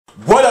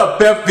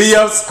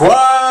FBF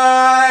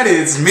Squad?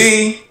 It's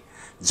me,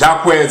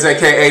 Jacques,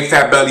 aka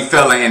Fat Belly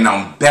Fella, and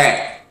I'm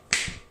back.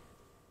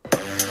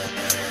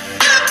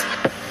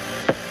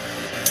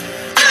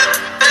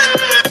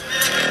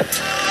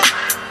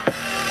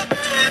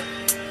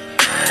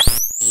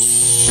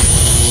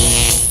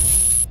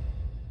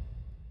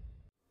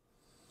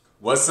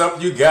 What's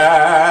up, you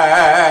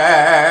guys?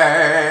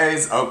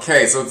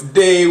 Okay, so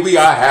today we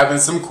are having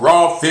some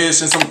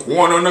crawfish and some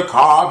corn on the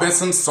cob and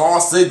some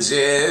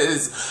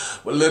sausages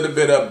with a little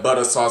bit of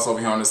butter sauce over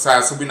here on the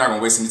side. So we're not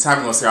gonna waste any time.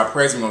 We're gonna say our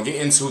prayers. We're gonna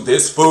get into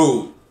this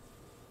food.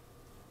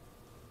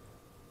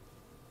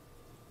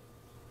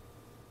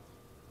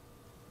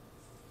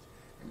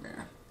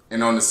 Amen.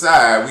 And on the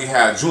side, we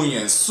have Junior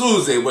and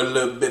Susie with a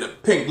little bit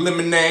of pink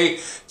lemonade.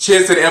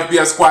 Cheers to the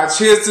FBF Squad.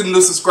 Cheers to the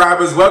new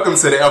subscribers. Welcome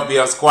to the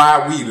FBF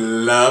Squad. We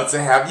love to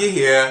have you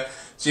here.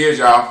 Cheers,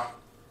 y'all.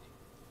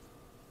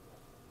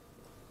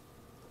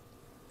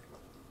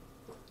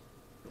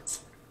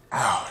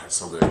 Oh, that's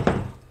so good.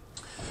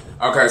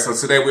 Okay, so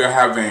today we are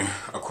having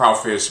a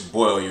crawfish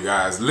boil, you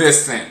guys.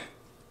 Listen,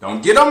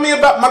 don't get on me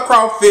about my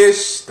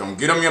crawfish. Don't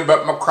get on me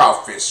about my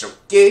crawfish,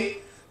 okay?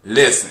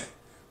 Listen.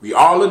 We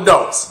all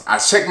adults. I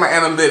check my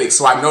analytics,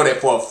 so I know that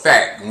for a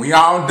fact. And we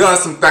all done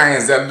some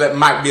things that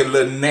might be a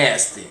little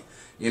nasty,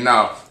 you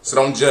know. So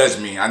don't judge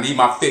me. I need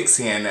my fix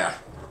here and there.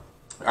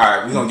 All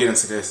right, we're gonna get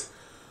into this.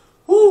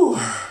 Woo.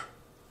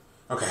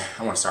 Okay,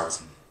 I want to start with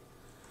some.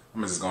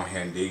 I'm gonna just go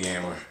ahead and dig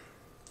in.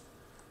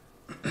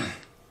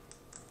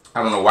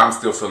 I don't know why I'm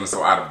still feeling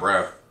so out of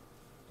breath.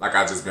 Like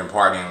I just been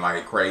partying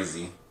like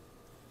crazy.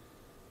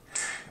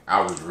 I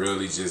was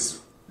really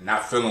just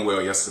not feeling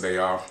well yesterday,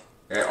 y'all.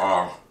 At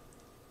all.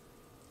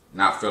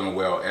 Not feeling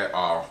well at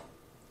all.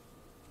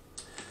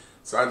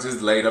 So I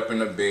just laid up in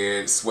the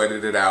bed,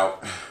 sweated it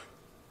out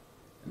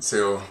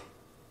until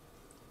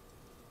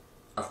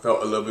I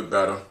felt a little bit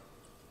better.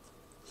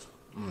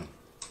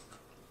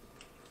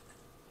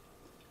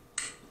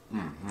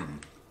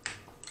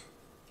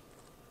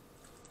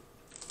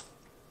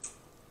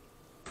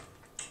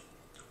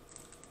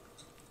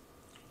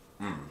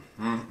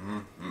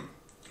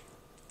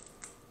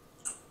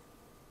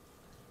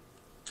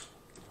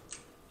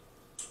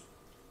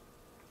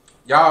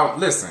 Y'all,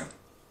 listen.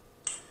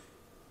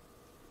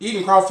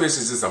 Eating crawfish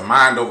is just a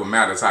mind over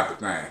matter type of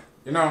thing.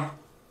 You know?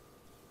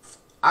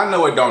 I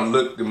know it don't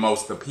look the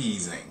most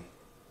appeasing,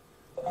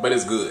 but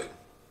it's good.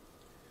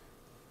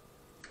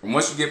 And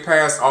once you get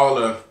past all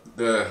the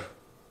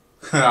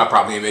I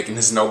probably ain't making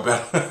this no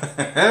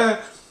better.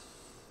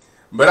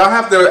 But I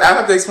have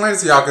to explain it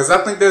to y'all because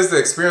I think there's the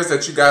experience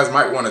that you guys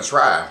might want to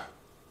try.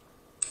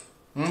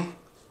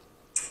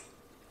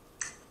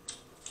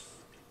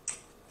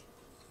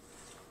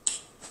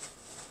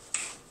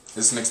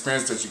 It's an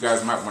experience that you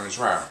guys might want to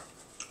try.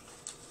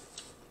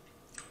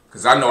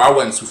 Because I know I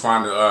wasn't too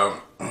fond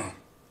of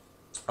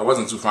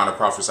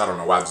crawfish. I don't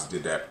know why I just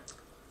did that.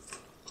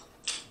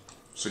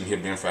 Shouldn't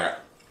have been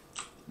fat.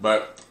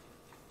 But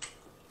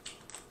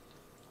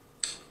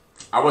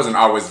I wasn't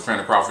always a fan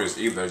of crawfish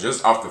either.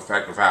 Just off the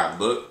fact of how it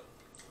looked.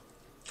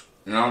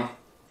 You know?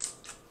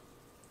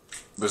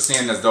 But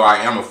seeing as though I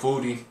am a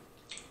foodie,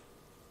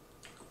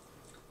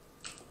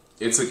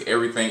 it took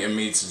everything in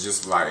me to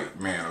just like,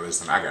 man,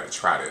 listen, I gotta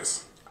try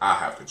this. I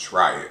have to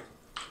try it.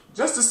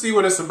 Just to see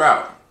what it's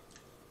about.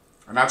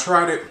 And I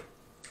tried it.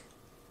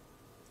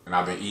 And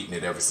I've been eating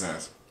it ever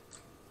since.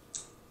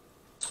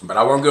 But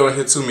I won't go in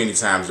here too many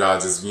times, y'all.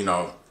 Just, you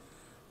know,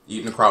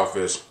 eating the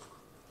crawfish.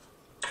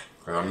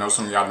 Because I know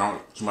some of y'all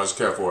don't too much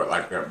care for it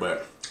like that.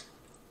 But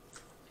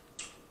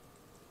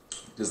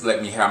just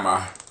let me have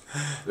my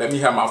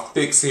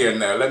fix here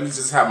and there. Let me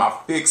just have my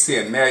fix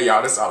here and there,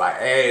 y'all. That's all I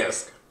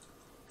ask.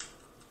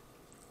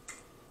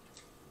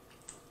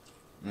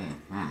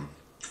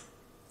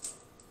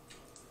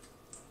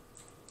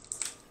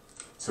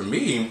 To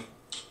me,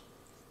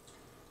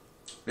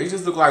 they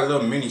just look like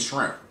little mini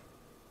shrimp.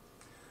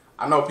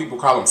 I know people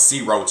call them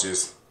sea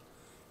roaches.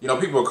 You know,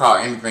 people call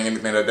anything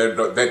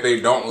that they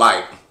don't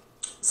like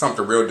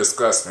something real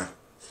disgusting.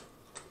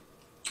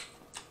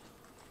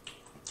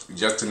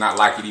 Just to not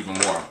like it even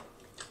more.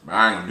 But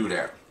I ain't gonna do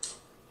that.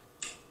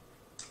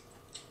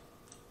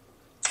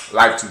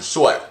 Life too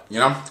short, you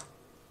know?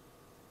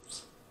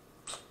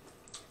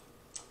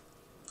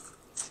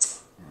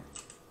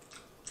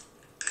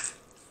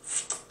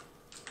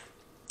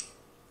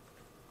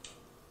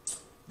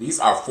 These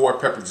are 4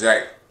 pepper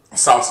jack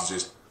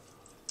sausages.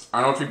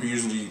 I know people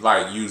usually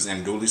like use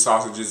andouille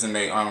sausages in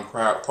their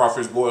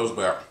crawfish boils,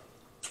 but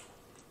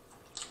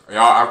y'all,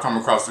 I've come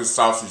across this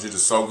sausage. It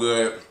is so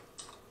good.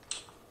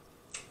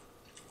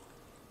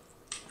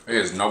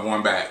 There's no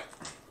going back.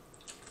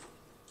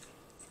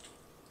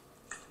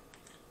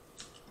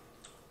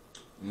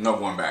 No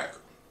going back.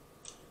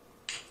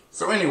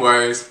 So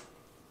anyways,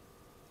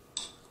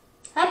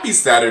 happy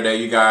Saturday,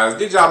 you guys.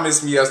 Did y'all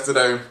miss me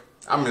yesterday?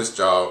 I missed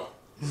y'all.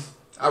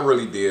 I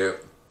really did.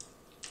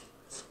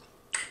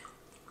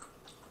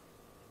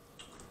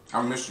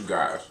 I miss you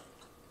guys.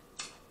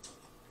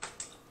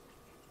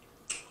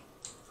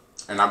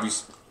 And I be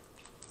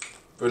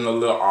feeling a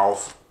little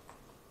off.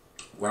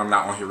 when I'm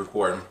not on here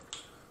recording.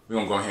 We're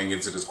gonna go ahead and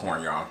get to this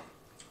corn, y'all.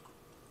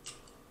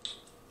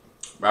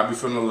 But I be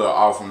feeling a little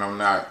off when I'm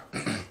not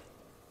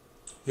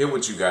here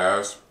with you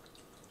guys.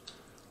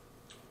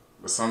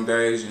 But some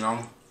days, you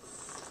know,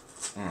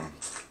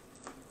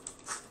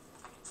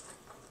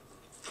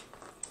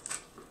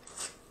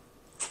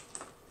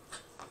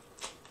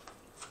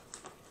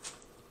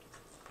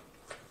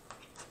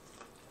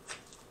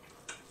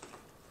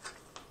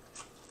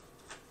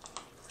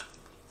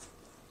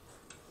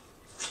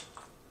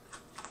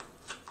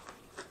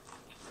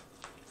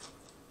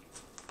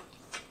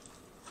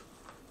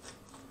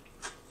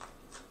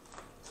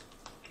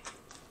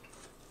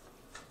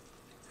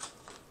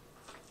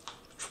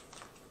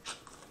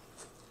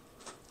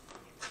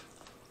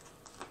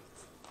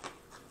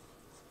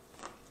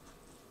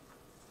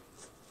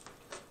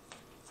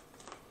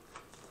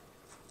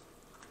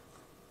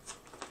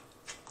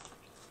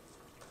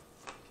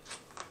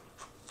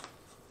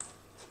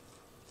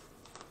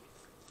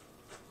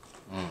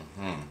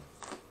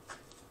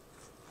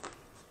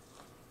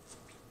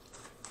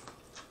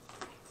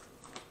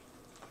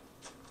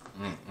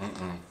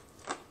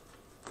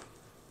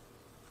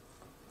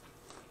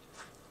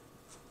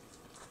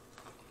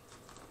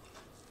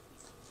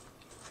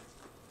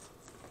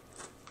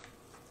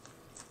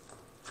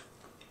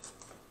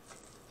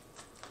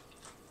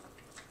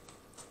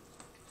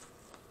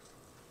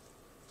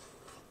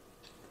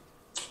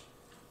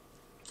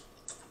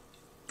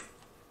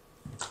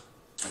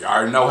 you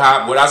already know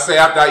what I say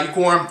after I eat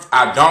corn.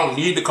 I don't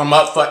need to come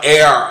up for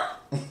air.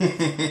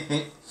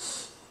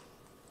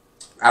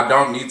 I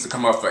don't need to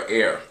come up for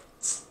air.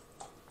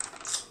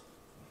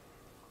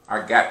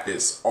 I got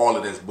this. All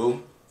of this,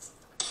 boo.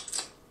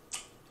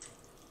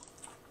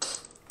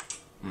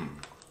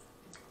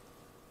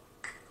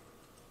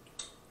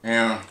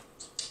 And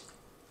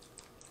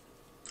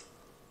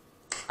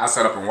I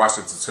set up and watched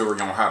a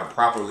tutorial on how to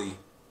properly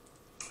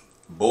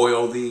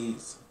boil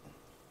these,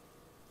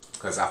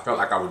 because I felt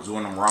like I was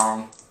doing them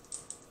wrong.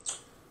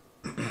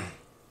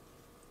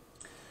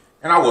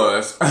 And I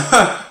was.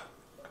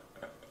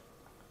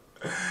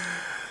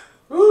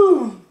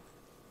 Woo.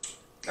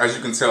 As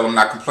you can tell, I'm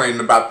not complaining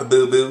about the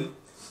boo-boo,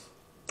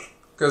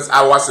 because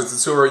I watched a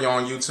tutorial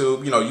on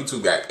YouTube. You know,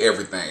 YouTube got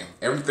everything.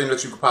 Everything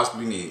that you could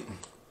possibly need.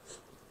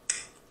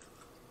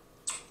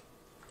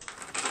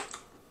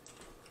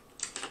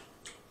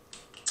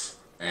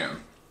 And,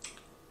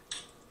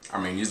 I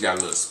mean, he's got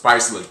a little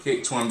spice, a little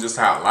kick to him, just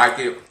how I like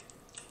it.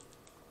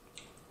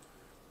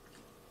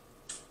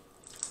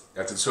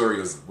 That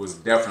tutorial was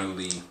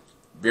definitely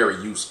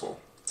very useful.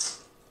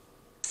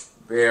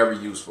 Very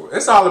useful.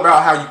 It's all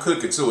about how you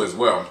cook it too as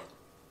well.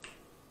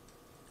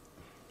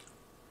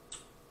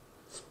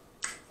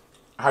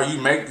 How you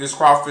make this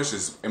crawfish,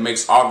 it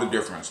makes all the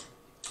difference.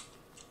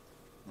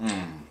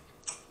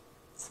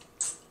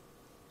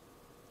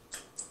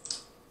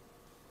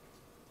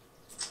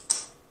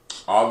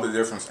 All the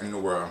difference in the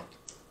world.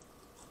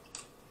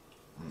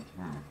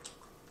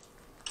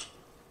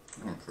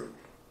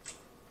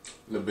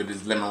 A little bit of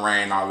this lemon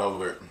rain all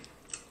over it.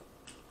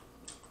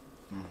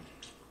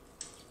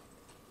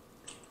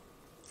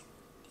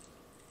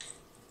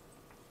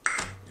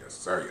 Yes,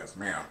 sir. Yes,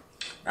 ma'am.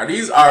 Now,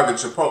 these are the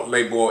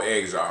Chipotle boiled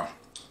eggs, y'all.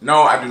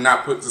 No, I do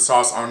not put the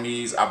sauce on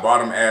these. I bought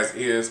them as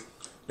is.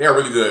 They're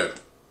really good.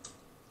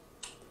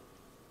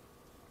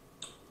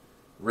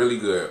 Really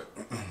good.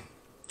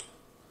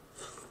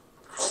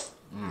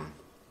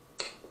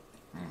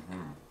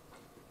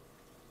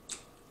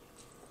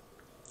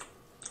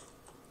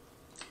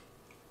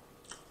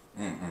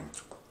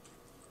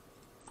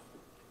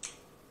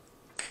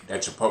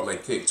 That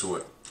Chipotle kick to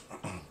it.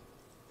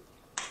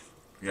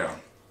 Yeah.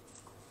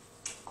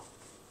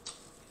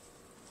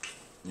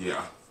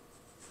 Yeah.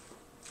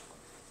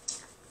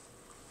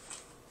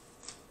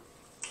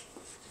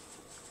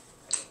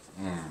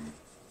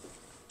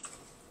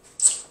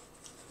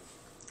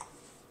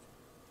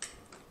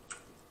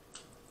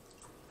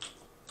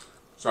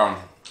 So,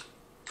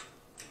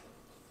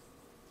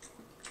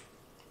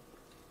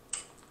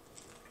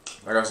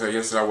 like I said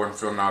yesterday, I wasn't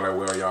feeling all that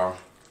well, y'all.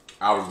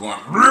 I was going,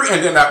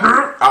 and then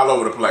all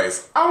over the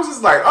place. I was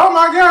just like, oh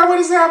my God, what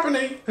is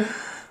happening?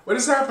 What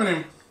is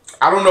happening?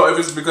 I don't know if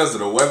it's because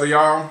of the weather,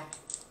 y'all.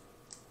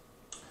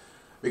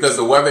 Because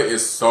the weather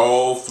is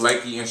so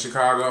flaky in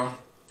Chicago.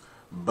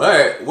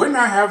 But we're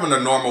not having a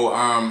normal,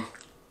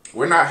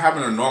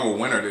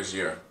 winter this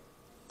year.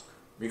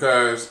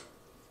 Because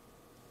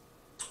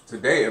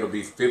today it'll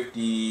be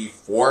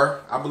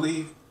 54, I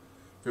believe.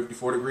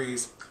 54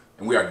 degrees.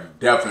 And we are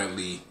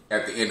definitely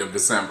at the end of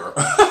December.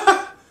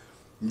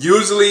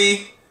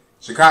 Usually,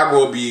 Chicago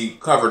will be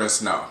covered in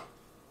snow.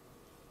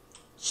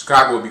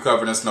 Chicago will be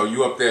covered in snow.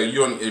 You up there,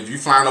 if you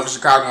flying over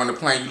Chicago on the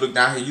plane, you look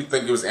down here, you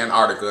think it was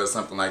Antarctica or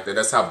something like that.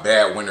 That's how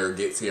bad winter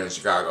gets here in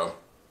Chicago.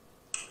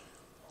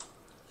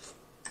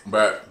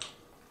 But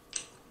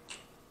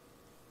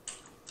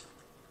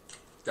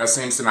that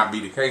seems to not be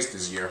the case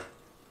this year.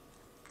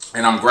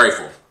 And I'm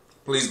grateful.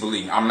 Please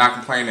believe me. I'm not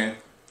complaining.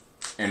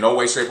 In no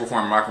way, shape, or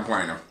form am I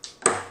complaining.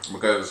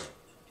 Because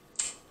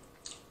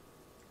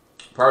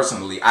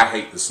Personally, I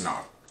hate the snow.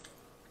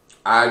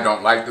 I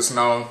don't like the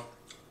snow.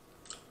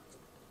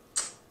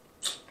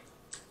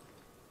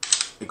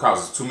 It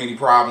causes too many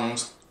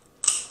problems.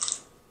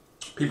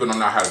 People don't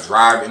know how to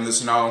drive in the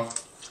snow.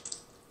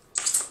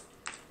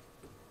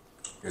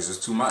 It's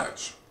just too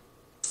much.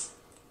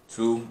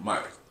 Too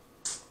much.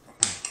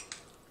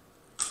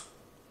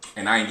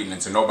 And I ain't getting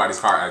into nobody's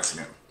car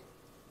accident.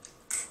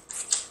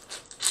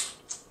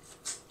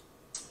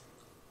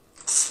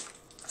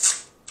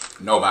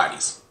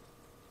 Nobody's.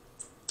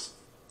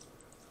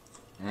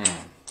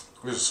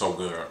 This is so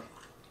good.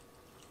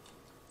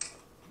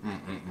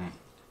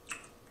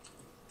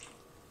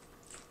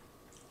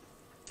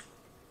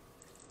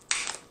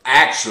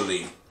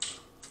 Actually,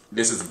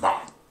 this is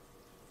bomb.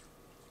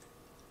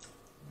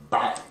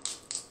 Bomb.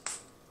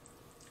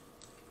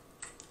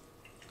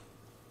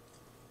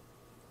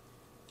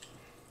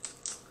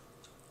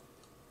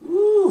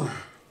 Woo.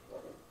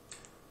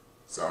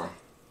 So,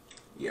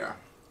 yeah.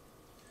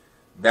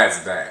 That's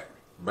that.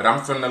 But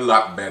I'm feeling a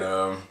lot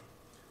better.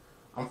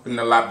 I'm feeling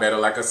a lot better.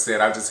 Like I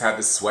said, I just had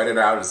to sweat it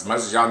out. As much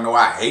as y'all know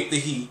I hate the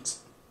heat.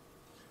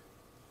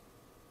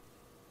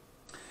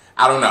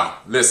 I don't know.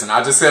 Listen,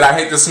 I just said I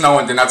hate the snow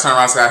and then I turn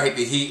around and say I hate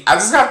the heat. I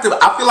just have to,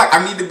 I feel like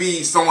I need to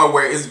be somewhere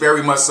where it's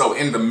very much so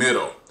in the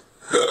middle.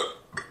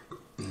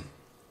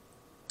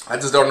 I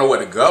just don't know where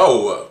to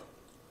go.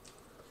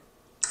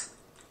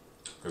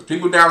 Because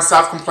people down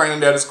south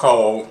complaining that it's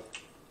cold.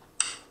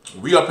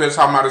 We up here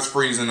talking about it's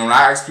freezing. And when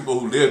I ask people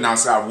who live down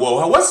south,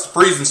 well, what's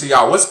freezing to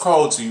y'all? What's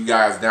cold to you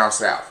guys down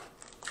south?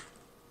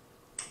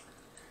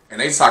 And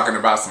they talking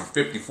about some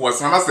 54.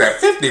 So I said,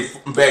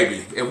 50,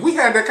 baby. If we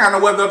had that kind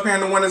of weather up here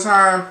in the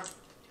wintertime,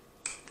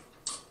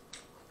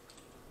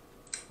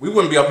 we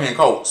wouldn't be up here in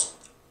coats.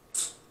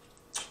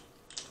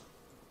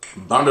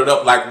 Bundled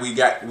up like we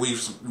got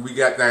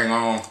thing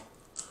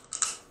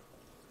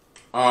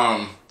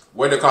on.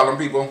 What they call them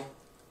people?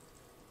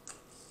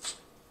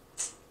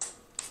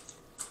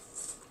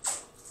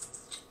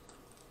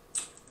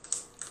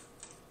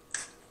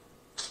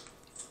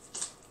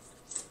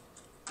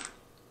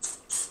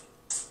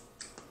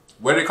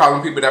 What do they call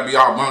them people that be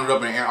all bundled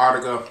up in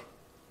Antarctica?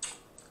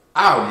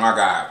 Oh my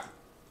God.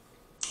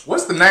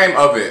 What's the name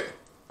of it?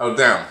 Of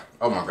them?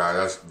 Oh my God,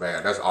 that's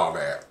bad. That's all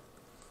bad.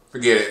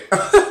 Forget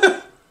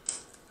it.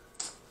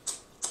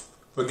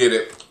 Forget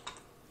it.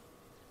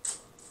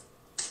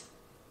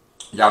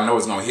 Y'all know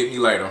it's gonna hit me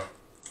later.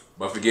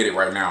 But forget it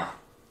right now.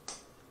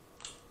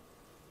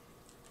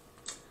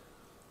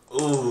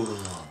 Ooh.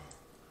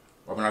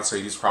 But when I tell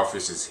you these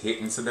crawfish is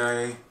hitting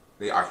today,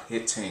 they are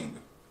hitting.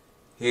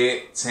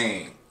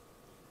 Hitting.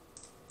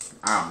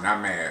 I'm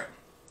not mad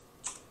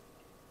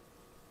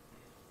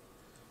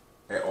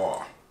at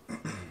all.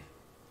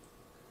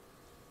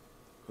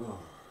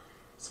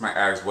 Somebody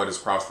asked, what does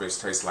crawfish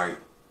taste like?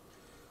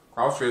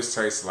 Crawfish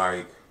tastes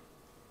like,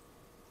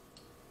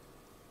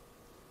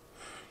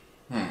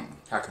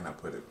 how can I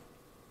put it?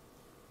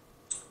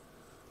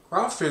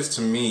 Crawfish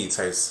to me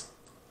tastes,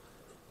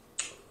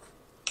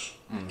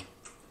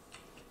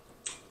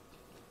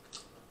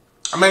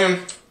 I mean,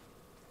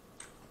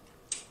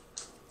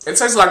 it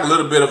tastes like a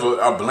little bit of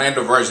a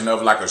blander version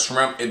of like a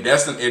shrimp. It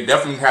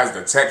definitely has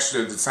the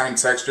texture, the same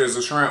texture as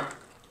a shrimp,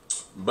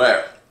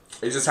 but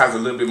it just has a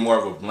little bit more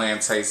of a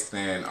bland taste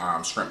than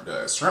shrimp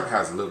does. Shrimp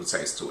has a little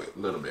taste to it, a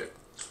little bit,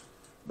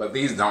 but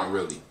these don't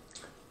really.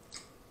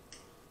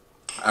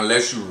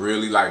 Unless you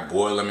really like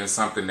boil them in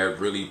something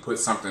that really put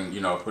something,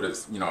 put a,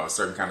 a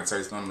certain kind of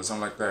taste on them or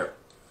something like that.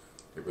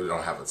 They really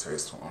don't have a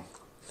taste to them.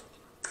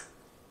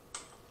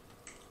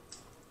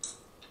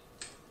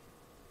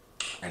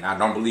 And I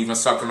don't believe in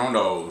sucking on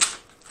those.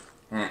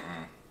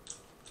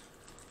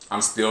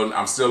 I'm still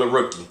a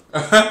rookie.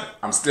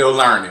 I'm still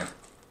learning.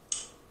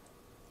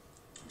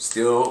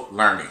 Still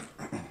learning.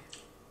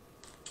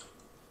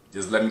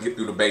 Just let me get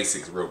through the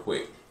basics real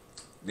quick.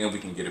 Then we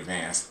can get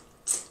advanced.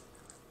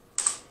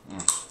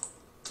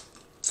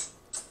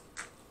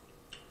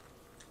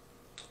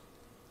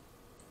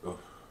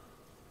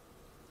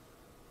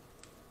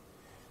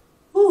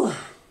 Whew.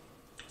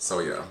 So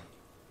yeah.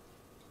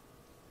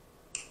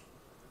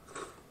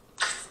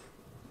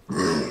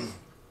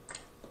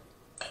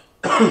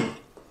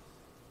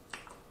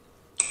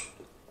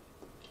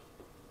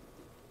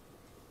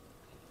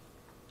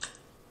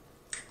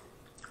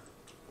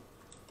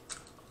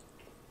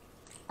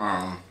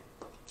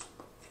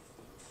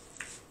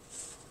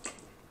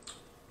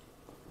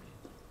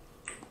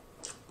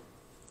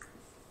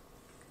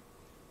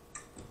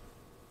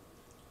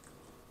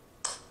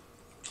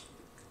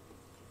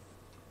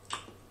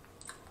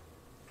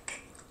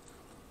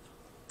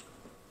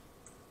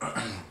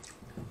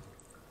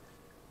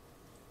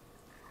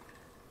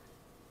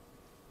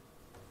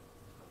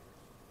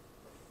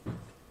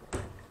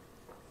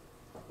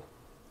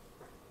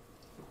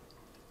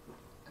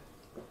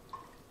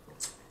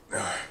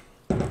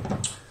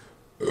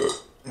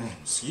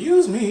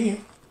 Excuse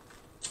me.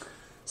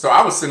 So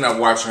I was sitting up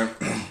watching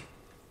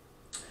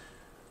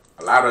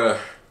a lot of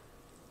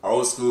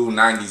old school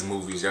 90s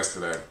movies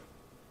yesterday.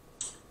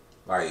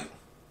 Like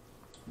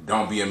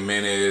Don't Be a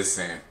Menace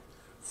and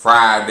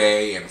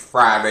Friday and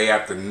Friday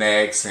after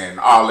next and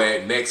all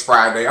that. Next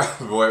Friday,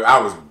 boy,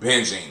 I was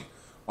binging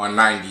on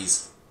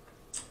 90s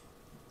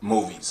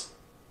movies.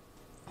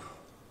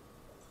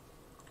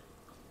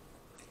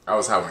 I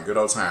was having a good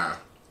old time.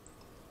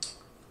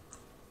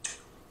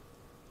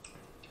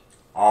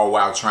 All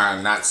while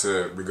trying not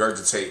to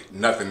regurgitate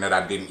nothing that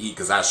I didn't eat,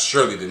 because I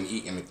surely didn't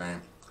eat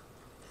anything.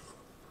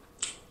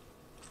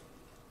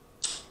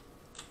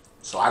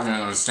 So I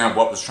didn't understand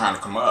what was trying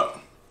to come up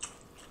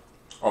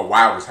or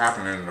why it was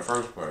happening in the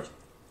first place.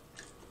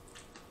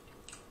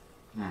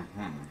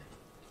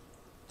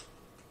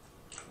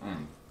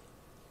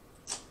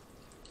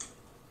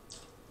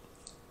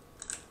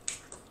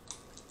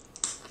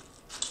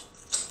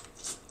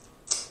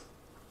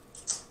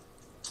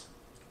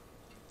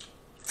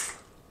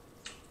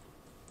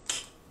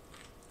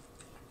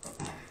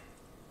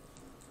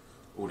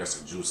 Ooh,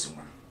 that's a juicy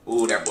one.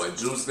 Ooh, that boy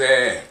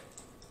juicy.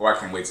 Oh, I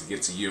can't wait to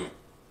get to you.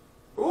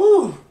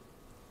 Ooh.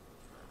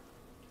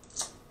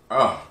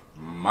 Oh,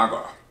 my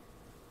God.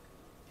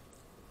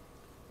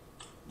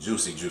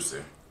 Juicy,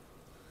 juicy.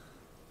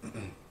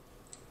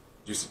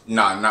 Juicy.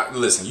 Nah,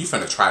 listen, you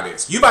finna try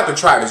this. You about to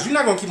try this. You're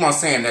not gonna keep on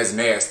saying that's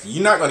nasty.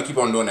 You're not gonna keep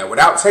on doing that.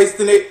 Without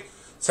tasting it,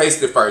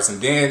 taste it first and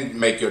then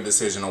make your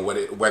decision on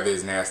whether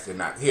it's nasty or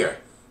not. Here,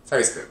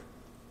 taste it.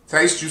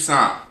 Taste you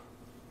some.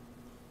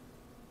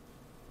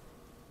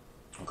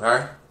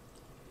 Okay?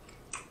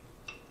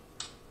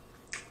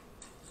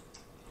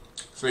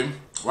 See?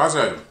 Watch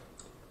that.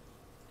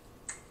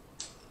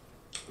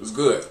 It's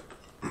good.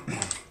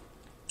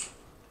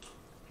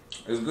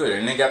 It's good.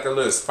 And they got the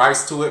little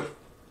spice to it.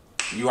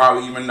 You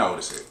hardly even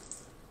notice it.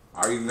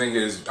 All you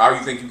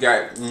think you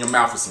got in your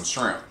mouth is some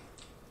shrimp.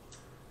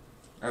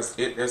 That's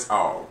it. That's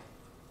all.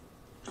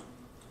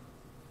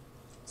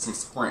 Some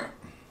shrimp.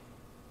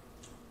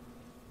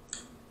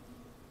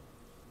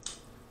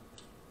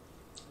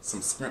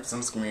 Some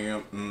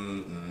shrimp.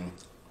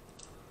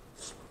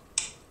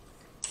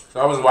 So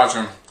I was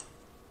watching.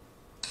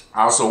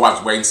 I also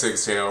watched Waiting to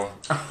Exhale.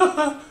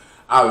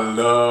 I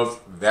love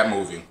that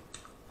movie.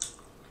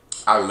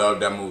 I love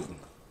that movie.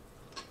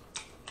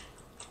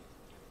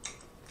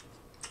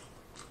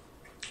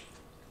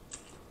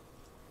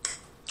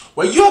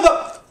 Well, you're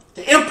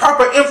the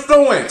improper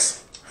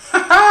influence.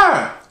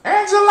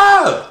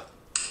 Angela.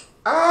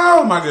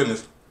 Oh my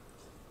goodness.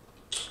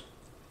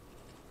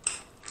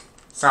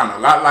 Sound a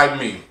lot like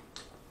me.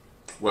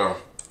 Well,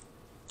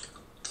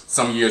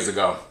 some years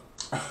ago.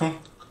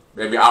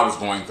 Baby, I was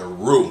going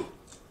through.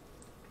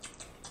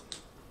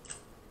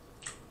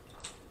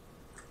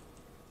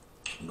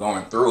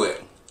 Going through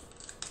it.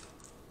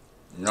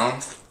 You know?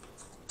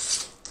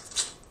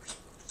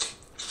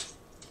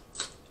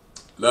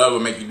 Love will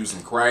make you do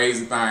some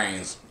crazy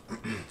things.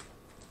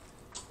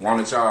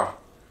 Want it, y'all?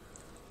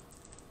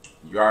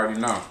 You already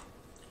know.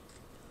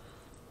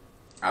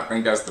 I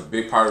think that's the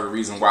big part of the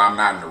reason why I'm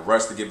not in a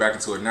rush to get back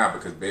into it now,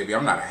 because baby,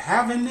 I'm not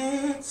having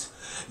it.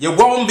 You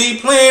won't be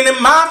playing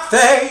in my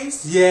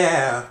face,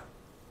 yeah.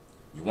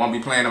 You won't be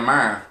playing in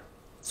mine.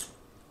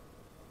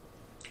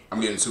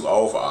 I'm getting too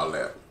old for all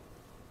that.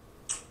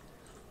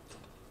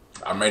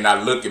 I may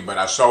not look it, but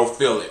I sure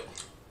feel it.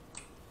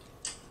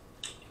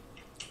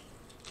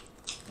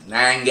 And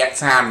I ain't got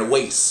time to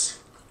waste.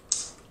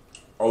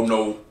 Oh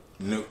no,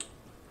 no.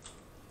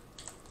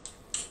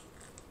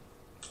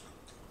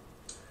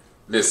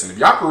 Listen, if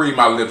y'all can read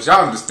my lips,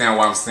 y'all understand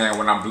what I'm saying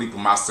when I'm bleeping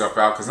myself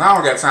out, because I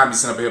don't got time to be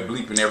sitting up here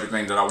bleeping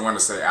everything that I want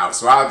to say out.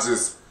 So I'll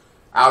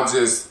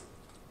just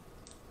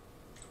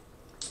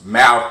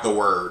mouth the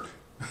word.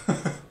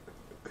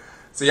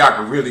 So y'all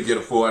can really get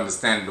a full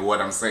understanding of what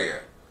I'm saying.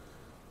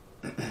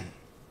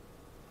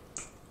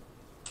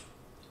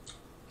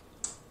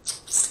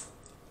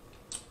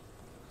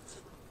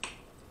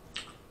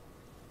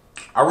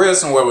 I read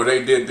somewhere where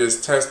they did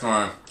this test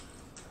on,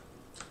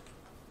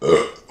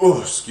 oh,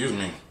 excuse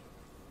me,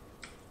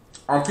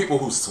 on people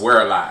who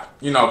swear a lot.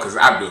 You know, because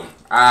I do.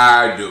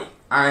 I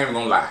ain't even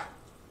gonna lie.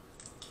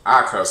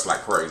 I cuss like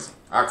crazy.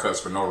 I cuss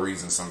for no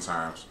reason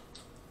sometimes.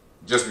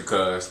 Just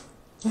because.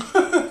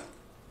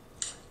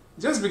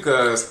 Just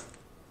because.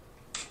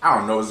 I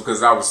don't know, it's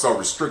because I was so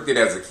restricted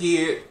as a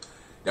kid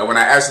that when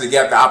I actually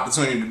got the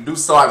opportunity to do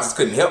so, I just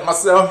couldn't help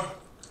myself.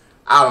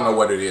 I don't know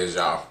what it is,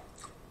 y'all.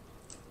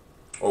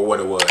 Or what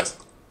it was.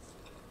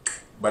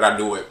 But I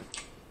do it.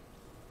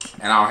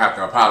 And I don't have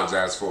to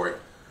apologize for it.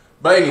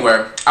 But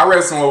anyway, I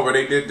read somewhere where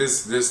they did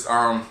this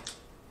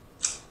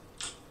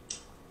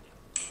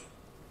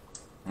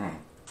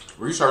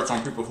research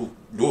on people who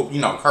do, you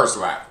know, curse a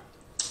lot.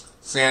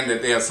 Saying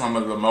that they are some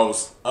of the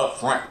most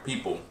upfront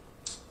people.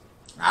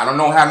 I don't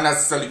know how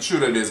necessarily true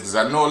that is, because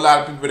I know a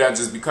lot of people that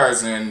just be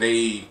cursing and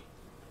they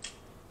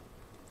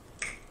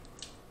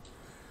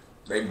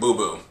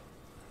boo-boo.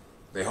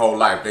 Their whole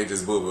life, they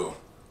just boo-boo.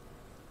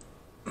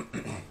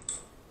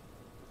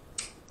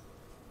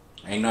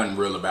 Ain't nothing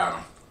real about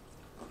them.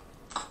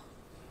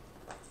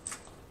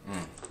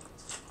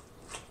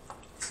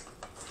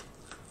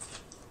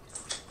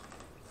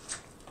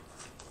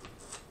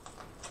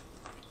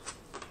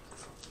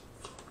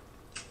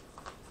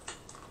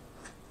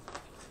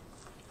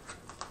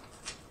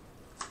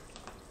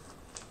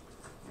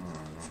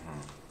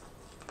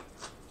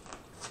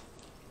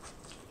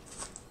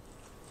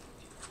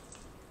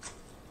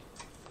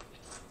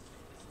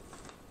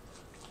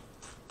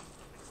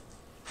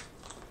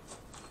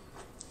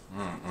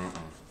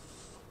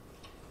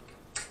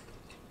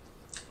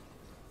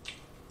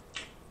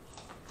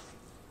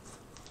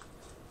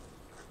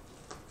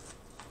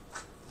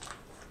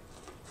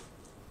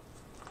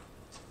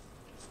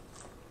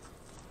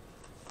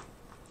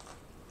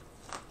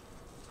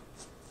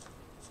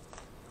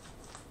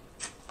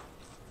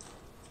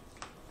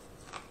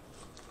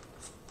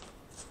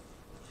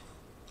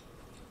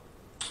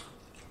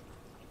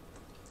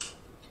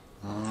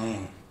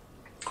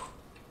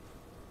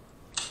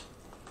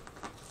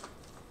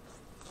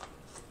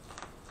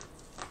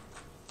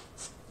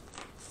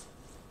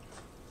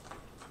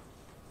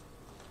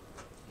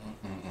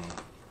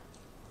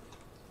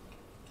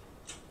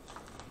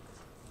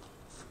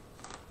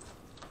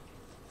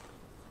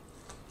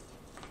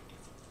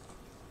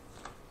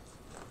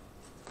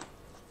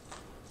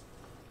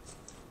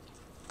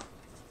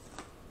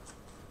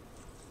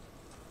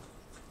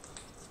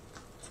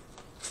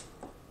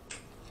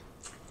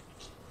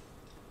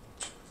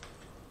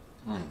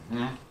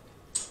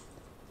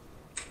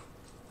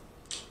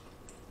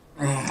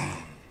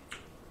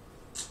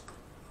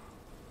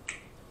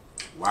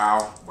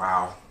 Wow,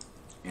 wow,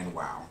 and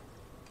wow.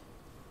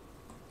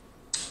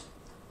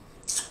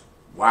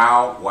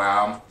 Wow,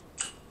 wow,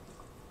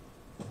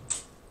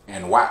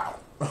 and wow.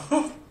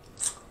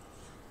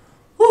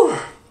 Whew.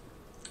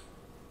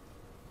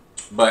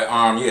 But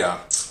yeah.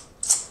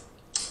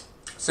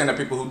 Saying that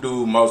people who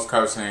do most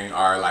cursing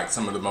are like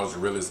some of the most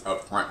realest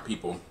upfront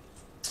people.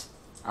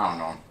 I don't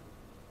know.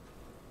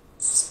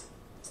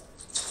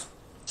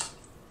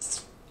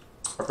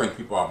 I think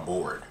people are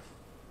bored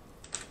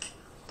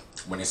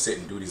when they sit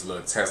and do these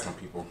little tests on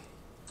people.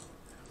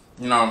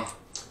 You know,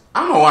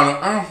 I'm one of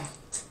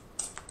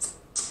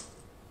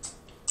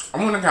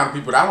the kind of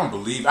people that I don't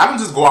believe. I don't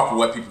just go off of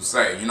what people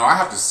say. You know, I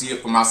have to see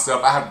it for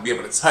myself. I have to be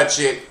able to touch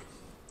it,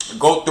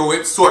 go through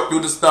it, sort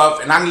through the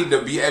stuff, and I need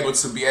to be able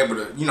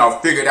to, you know,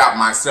 figure it out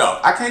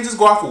myself. I can't just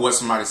go off of what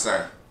somebody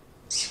say.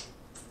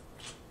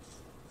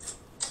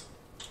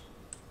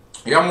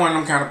 Yeah, I'm one of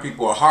them kind of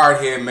people. A hard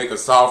head make a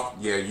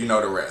soft. Yeah, you know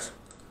the rest.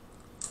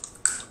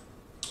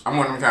 I'm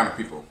one of them kind of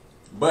people.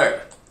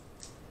 But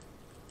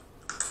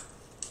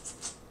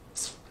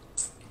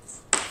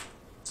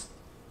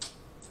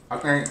I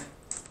think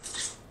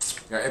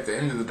that at the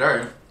end of the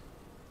day,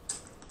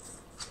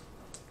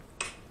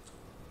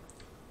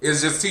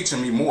 it's just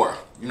teaching me more.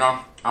 You know,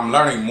 I'm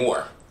learning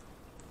more.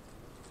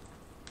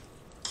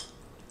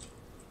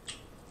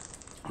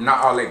 I'm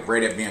not all that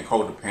great at being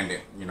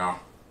codependent, you know.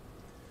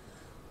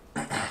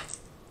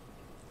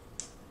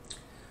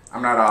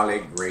 I'm not all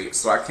that great,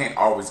 so I can't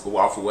always go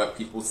off of what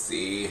people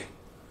say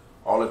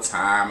all the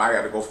time. I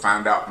gotta go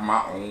find out on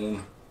my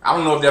own. I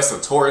don't know if that's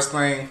a Taurus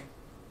thing.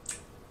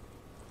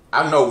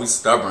 I know we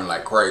stubborn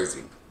like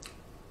crazy.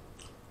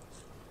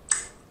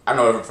 I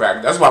know for a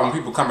fact. That's why when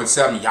people come and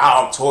tell me,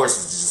 y'all Taurus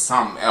is just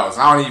something else,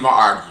 I don't even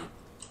argue.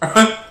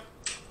 I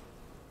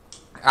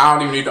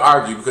don't even need to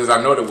argue because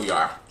I know that we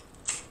are.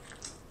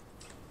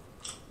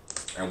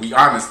 And we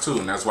honest too,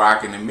 and that's why I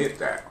can admit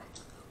that.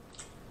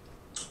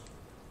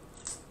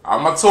 All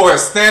my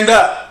Taurus, stand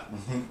up.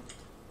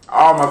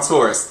 All my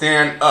Taurus,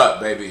 stand up,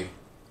 baby.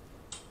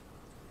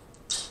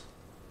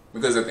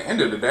 Because at the end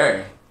of the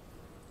day,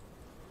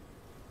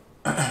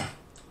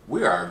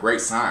 we are a great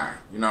sign.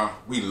 You know,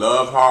 we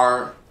love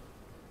hard.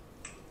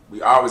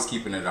 We always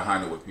keeping it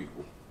 100 with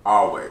people.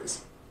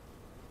 Always.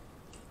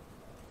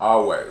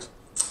 Always.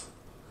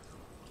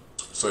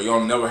 So you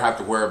don't never have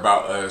to worry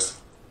about us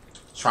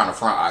trying to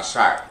front our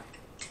shot.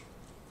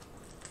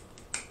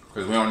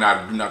 Because we don't know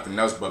how to do nothing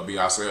else but be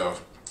ourselves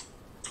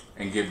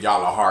and give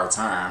y'all a hard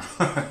time.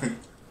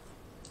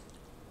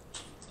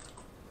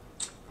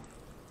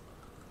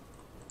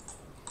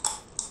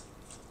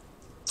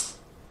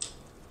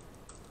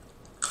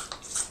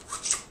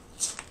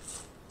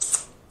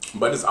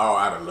 But it's all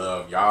out of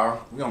love,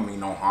 y'all. We don't mean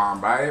no harm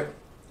by it.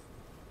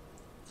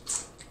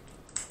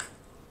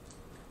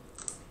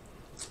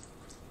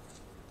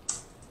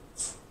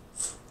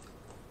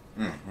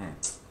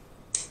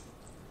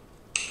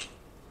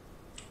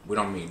 We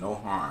don't mean no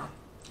harm.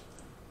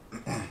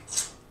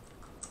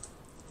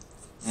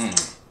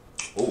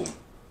 Ooh.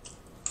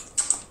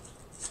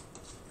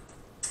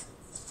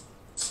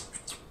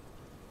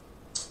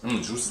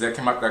 Juices that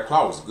came out that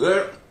claw was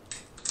good.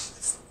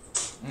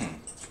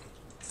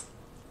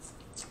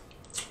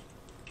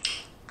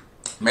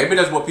 Maybe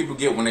that's what people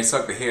get when they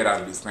suck the head out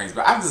of these things.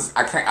 But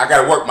I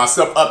gotta work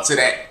myself up to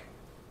that.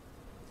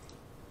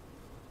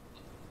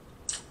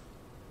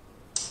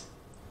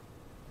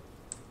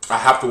 I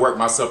have to work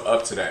myself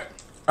up to that.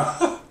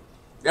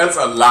 That's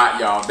a lot,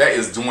 y'all. That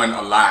is doing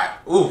a lot.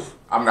 Oof,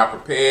 I'm not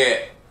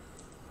prepared.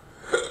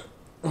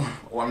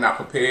 Oh, I'm not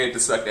prepared to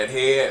suck that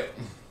head.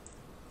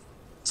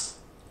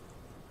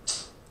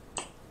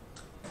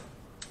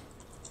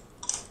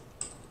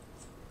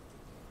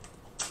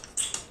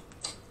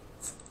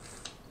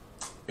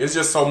 It's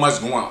just so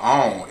much going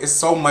on. It's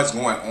so much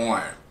going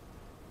on.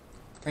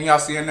 Can y'all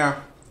see it now?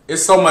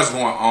 It's so much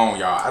going on,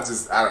 y'all. I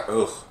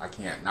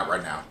can't. Not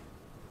right now.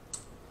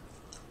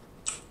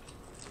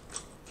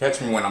 Catch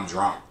me when I'm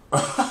drunk.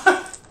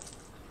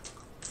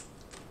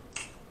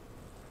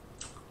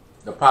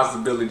 The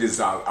possibilities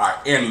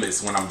are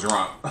endless when I'm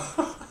drunk.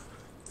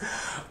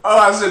 Oh,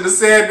 I should have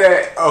said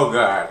that. Oh,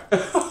 God.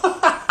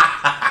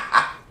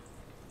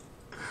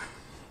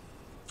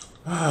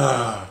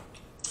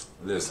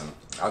 Listen,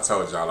 I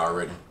told y'all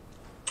already.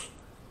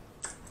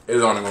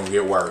 It's only going to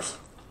get worse.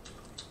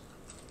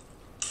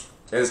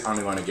 It's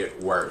only going to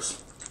get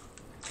worse.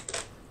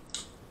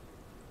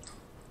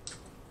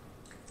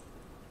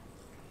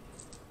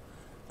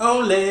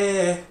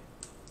 Only.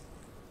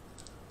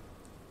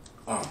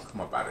 Oh,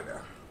 come up out of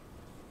there.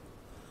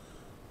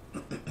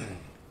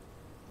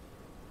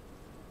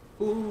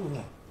 Ooh.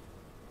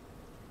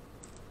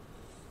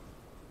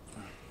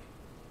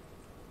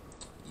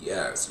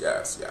 Yes,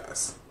 yes,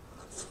 yes.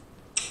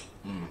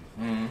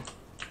 Mm-hmm.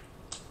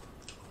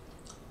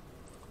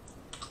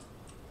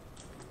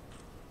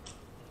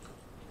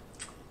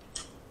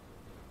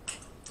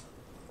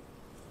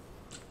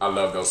 I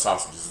love those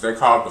sausages. They're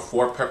called the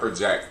 4-pepper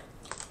jack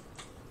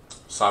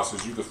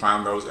sausage. You can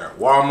find those at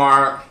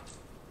Walmart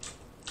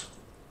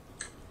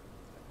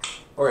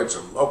or at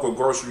your local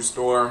grocery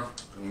store.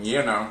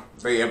 You know,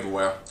 they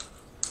everywhere.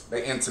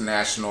 They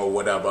international or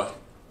whatever.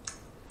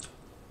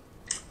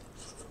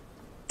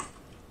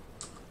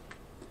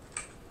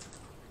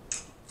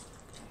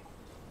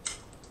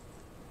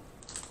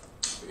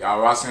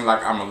 Y'all, I seem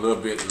like I'm a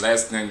little bit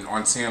less than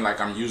on 10 like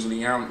I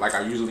usually am.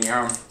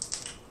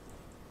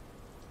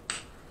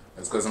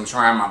 It's because I'm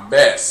trying my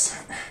best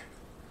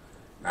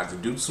not to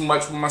do too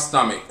much with my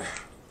stomach.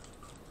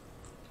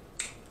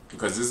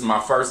 Because this is my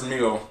first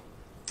meal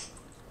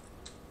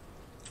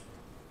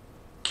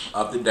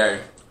of the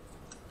day.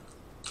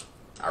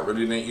 I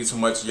really didn't eat too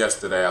much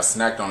yesterday. I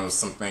snacked on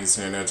some things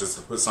here and there just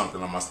to put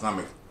something on my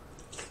stomach.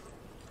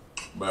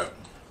 But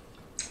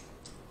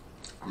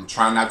I'm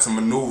trying not to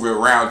maneuver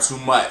around too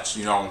much,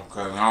 you know,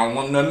 because I don't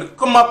want nothing to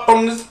come up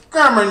on this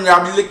camera and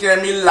y'all be looking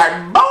at me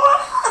like, boy.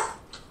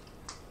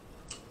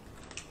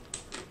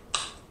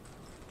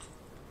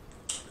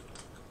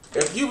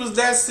 If you was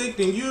that sick,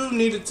 then you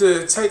needed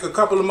to take a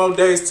couple of more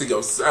days to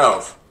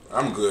yourself.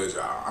 I'm good,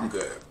 y'all. I'm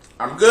good.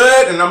 I'm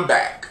good and I'm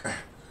back.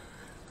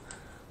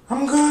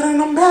 I'm good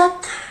and I'm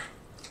back.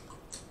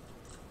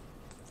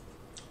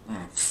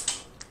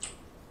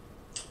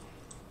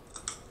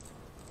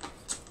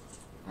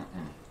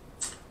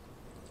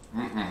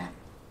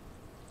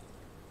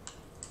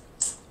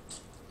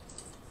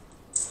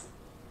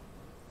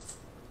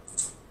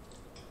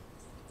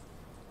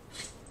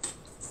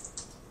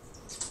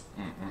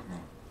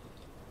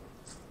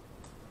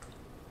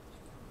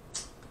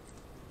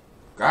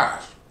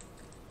 Gosh.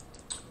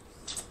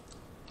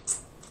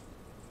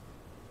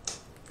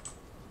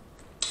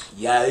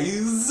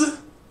 Yes.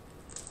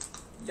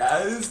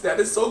 Yes, that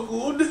is so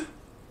good.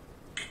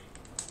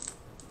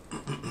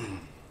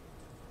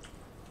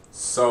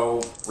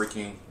 So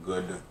freaking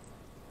good.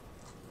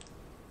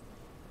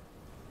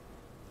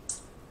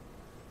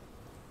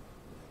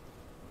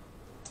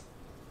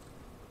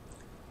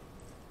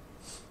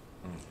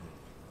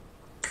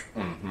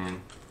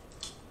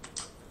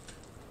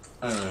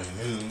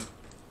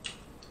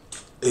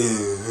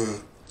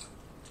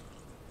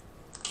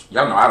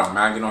 Y'all know I don't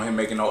mind getting on here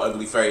making no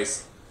ugly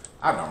face.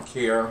 I don't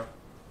care.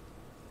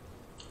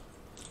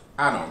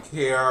 I don't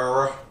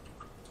care.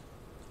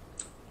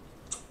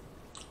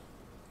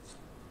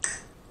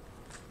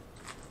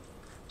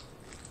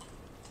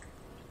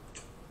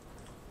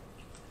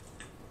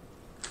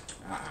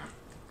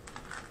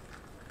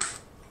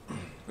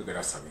 Look at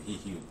that sucker. He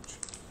huge.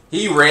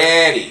 He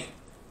ready.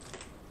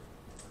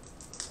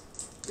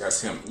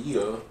 That's him.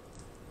 Yeah. You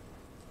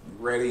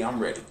ready? I'm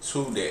ready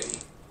too, daddy.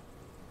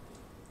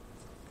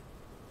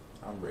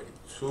 I'm ready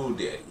too,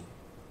 daddy.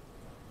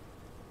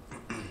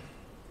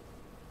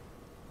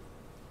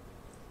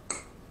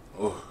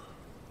 Oh.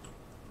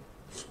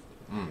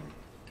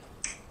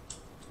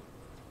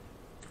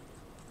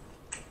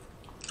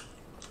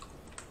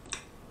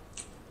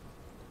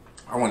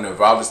 I wonder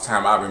if all this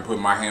time I've been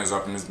putting my hands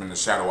up and there's been a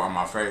shadow on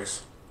my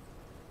face.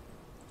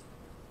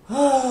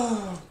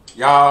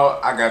 Y'all,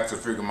 I got to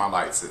figure my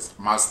light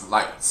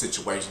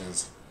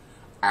situations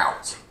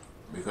out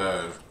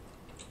because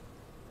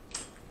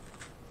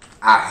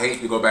I hate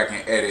to go back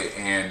and edit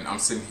and I'm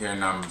sitting here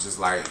and I'm just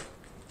like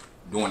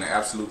doing the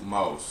absolute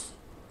most.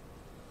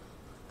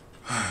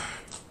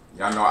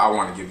 Y'all know I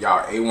want to give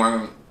y'all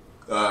A1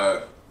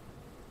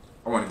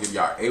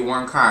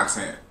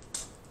 content.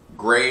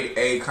 Grade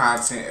A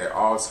content at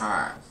all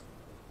times.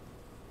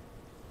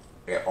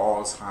 At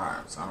all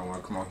times. I don't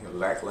want to come on here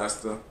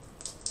lackluster,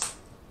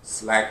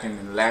 slacking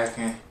and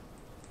lacking.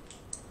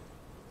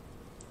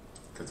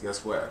 Because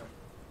guess what?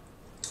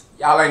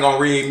 Y'all ain't going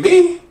to read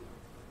me.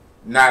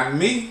 Not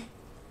me.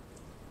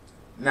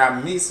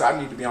 Not me. So I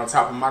need to be on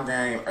top of my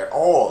game at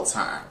all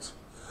times.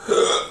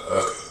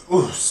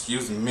 Ooh,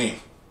 excuse me.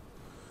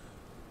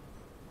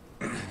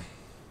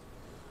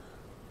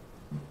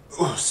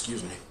 Ooh,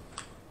 excuse me.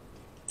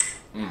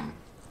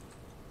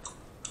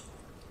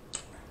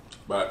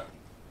 But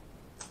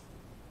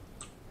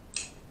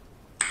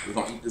we're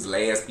gonna eat this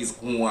last piece of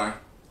corn.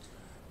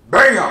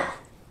 Bam!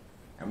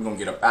 And we're gonna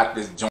get up out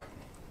this joint.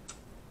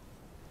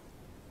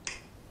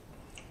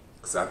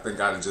 because I think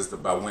I just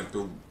about went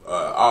through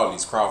all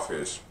these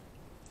crawfish.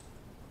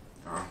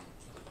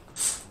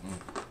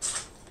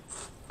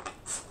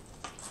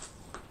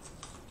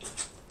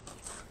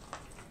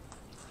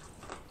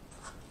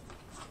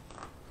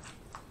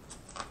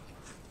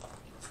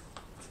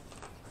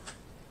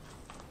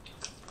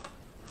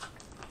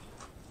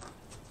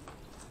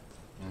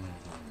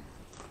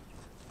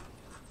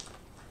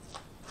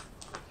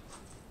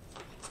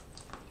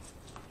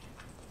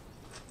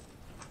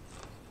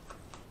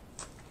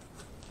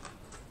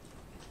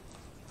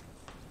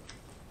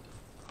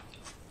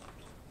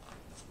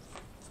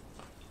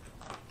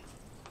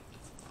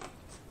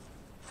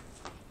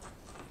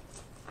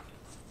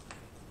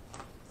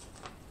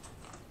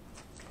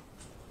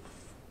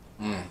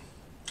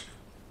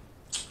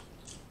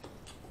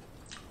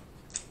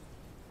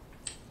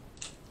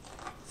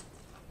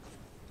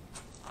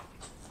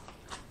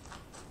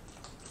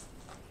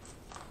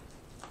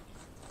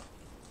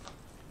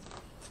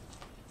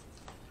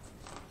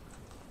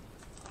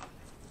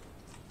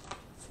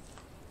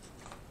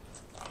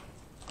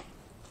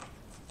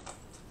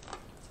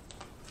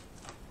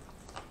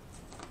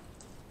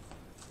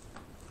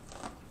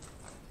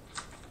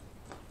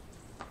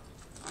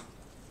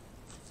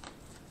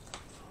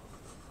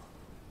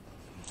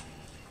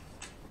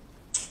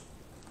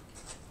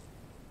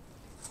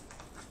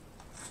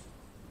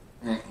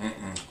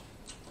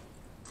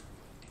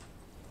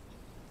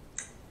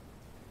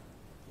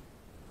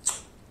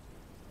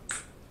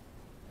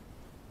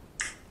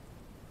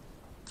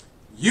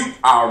 You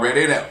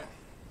already know.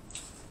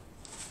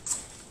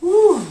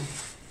 Woo.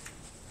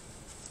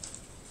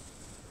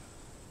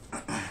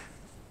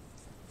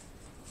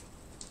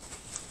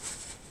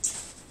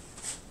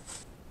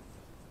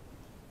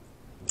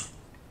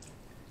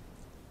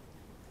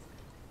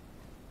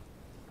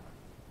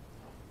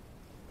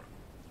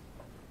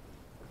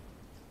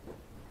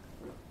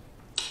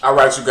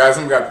 Alright, you guys,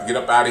 I'm going to get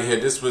up out of here.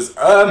 This was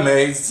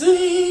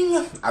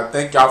amazing. I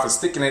thank y'all for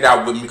sticking it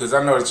out with me because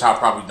I know that y'all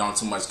probably don't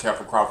too much care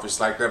for crawfish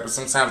like that. But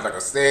sometimes, like I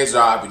said, y'all,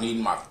 I be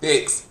needing my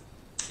fix.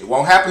 It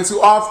won't happen too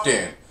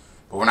often.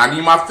 But when I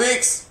need my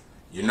fix,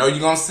 you know you're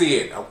going to see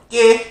it.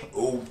 Okay?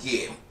 Oh,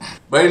 yeah.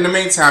 But in the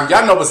meantime,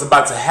 y'all know what's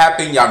about to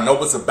happen. Y'all know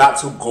what's about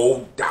to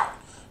go down.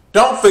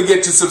 Don't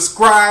forget to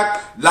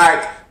subscribe,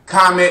 like,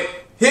 comment,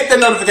 hit the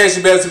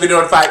notification bell to be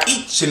notified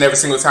each and every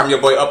single time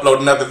your boy upload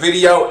another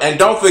video. And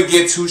don't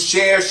forget to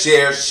share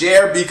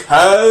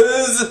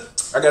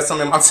because I got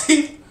something in my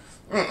teeth.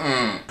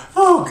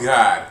 Oh,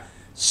 God.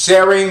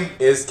 Sharing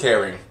is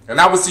caring. And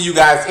I will see you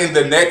guys in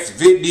the next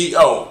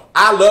video.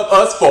 I love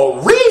us for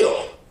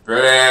real.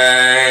 Praise.